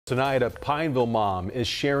Tonight, a Pineville mom is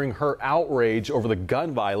sharing her outrage over the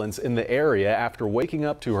gun violence in the area after waking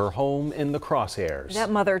up to her home in the crosshairs. That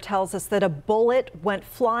mother tells us that a bullet went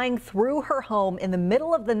flying through her home in the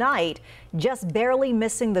middle of the night, just barely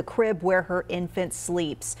missing the crib where her infant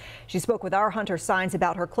sleeps. She spoke with our Hunter Signs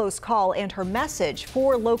about her close call and her message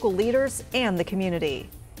for local leaders and the community.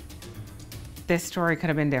 This story could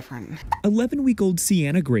have been different. 11-week-old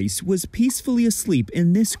Cieanna Grace was peacefully asleep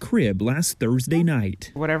in this crib last Thursday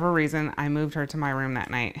night. For whatever reason, I moved her to my room that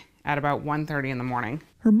night at about 1:30 in the morning.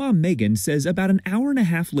 Her mom, Megin, says about an hour and a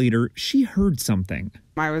half later, she heard something.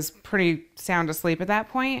 I was pretty sound asleep at that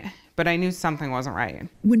point, but I knew something wasn't right.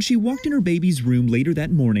 When she walked in her baby's room later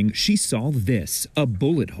that morning, she saw this. A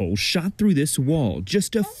bullet hole shot through this wall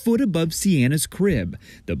just a foot above Cieanna's crib,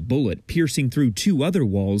 the bullet piercing through two other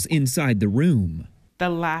walls inside the room. The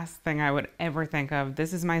last thing I would ever think of,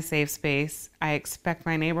 this is my safe space. I expect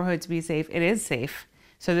my neighborhood to be safe. It is safe.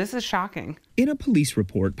 So this is shocking. In a police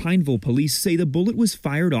report, Pineville police say the bullet was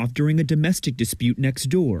fired off during a domestic dispute next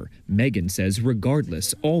door. Megin says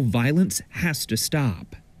regardless, all violence has to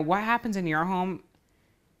stop. What happens in your home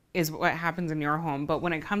is what happens in your home. But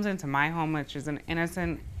when it comes into my home, which is an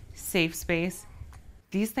innocent, safe space,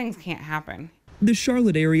 these things can't happen. The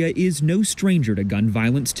Charlotte area is no stranger to gun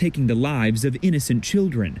violence taking the lives of innocent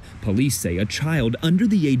children. Police say a child under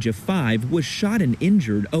the age of 5 was shot and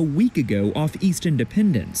injured a week ago off East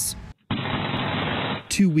Independence.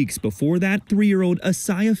 2 weeks before that, 3-year-old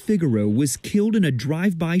Asaya Figueroa was killed in a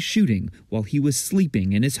drive-by shooting while he was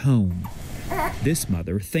sleeping in his home. This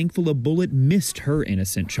mother thankful a bullet missed her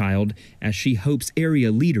innocent child as she hopes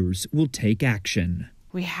area leaders will take action.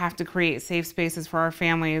 We have to create safe spaces for our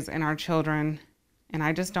families and our children. And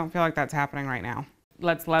I just don't feel like that's happening right now.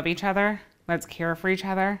 Let's love each other. Let's care for each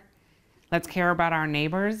other. Let's care about our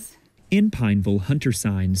neighbors. In Pineville, Hunter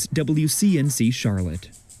Signs, WCNC Charlotte.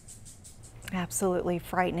 Absolutely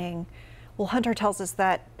frightening. Well, Hunter tells us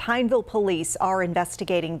that Pineville police are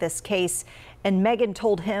investigating this case, and Megin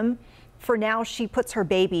told him for now she puts her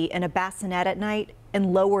baby in a bassinet at night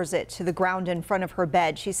and lowers it to the ground in front of her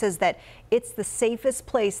bed. She says that it's the safest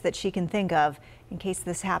place that she can think of in case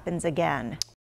this happens again.